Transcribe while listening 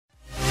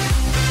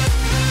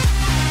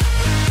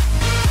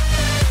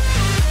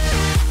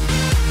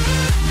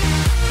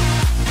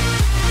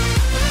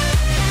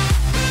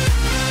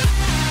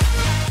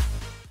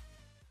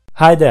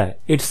Hi there,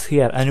 it's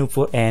here Anu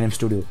for A&M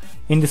Studio.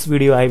 In this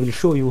video I will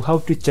show you how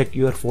to check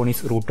your phone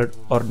is rooted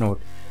or not.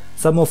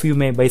 Some of you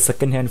may buy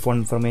second-hand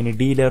phone from any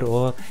dealer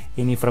or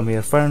any from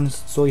your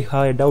friends, so you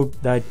have a doubt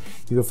that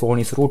your phone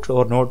is rooted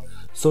or not.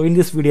 So in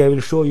this video I will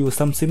show you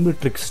some simple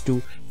tricks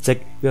to check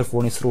your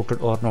phone is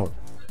rooted or not.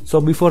 So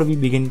before we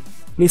begin,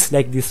 please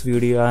like this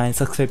video and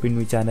subscribe in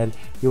my channel.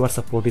 Your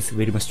support is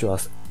very much to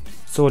us.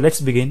 So let's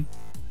begin.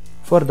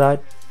 For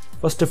that,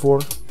 first of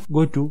all,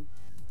 go to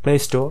Play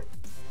Store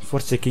for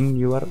checking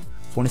your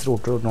phone is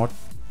rooted or not,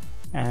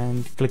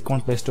 and click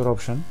on Play Store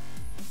option,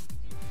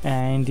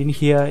 and in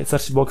here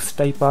search box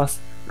type as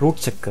root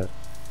checker,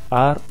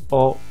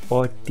 ROOTCHCKER,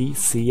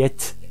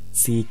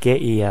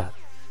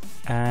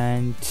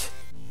 and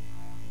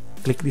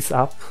click this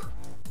app,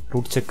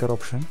 root checker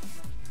option,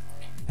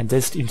 and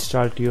just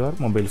install to your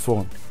mobile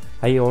phone.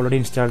 I already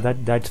installed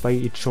that, that's why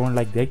it's shown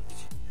like that.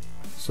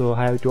 So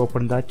I have to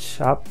open that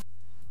app.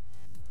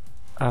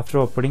 After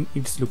opening,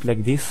 it's look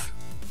like this.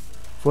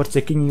 For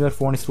checking your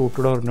phone is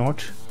rooted or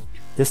not,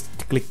 just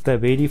click the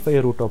verify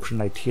root option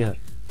right here.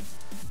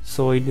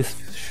 So it is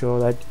show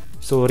that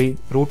sorry,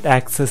 root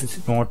access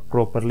is not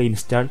properly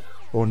installed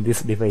on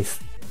this device,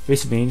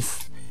 which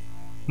means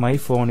my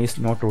phone is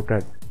not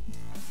rooted.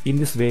 In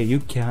this way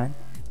you can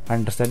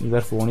understand your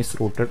phone is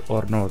rooted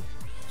or not.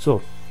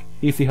 So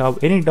if you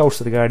have any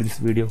doubts regarding this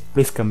video,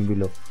 please comment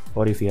below,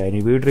 or if you have any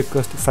video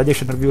request,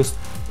 suggestion, reviews,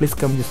 please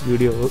comment this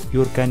video.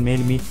 You can mail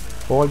me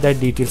all that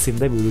details in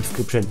the video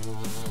description.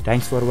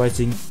 Thanks for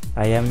watching.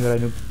 I am your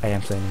Anup. I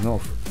am signing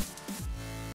off.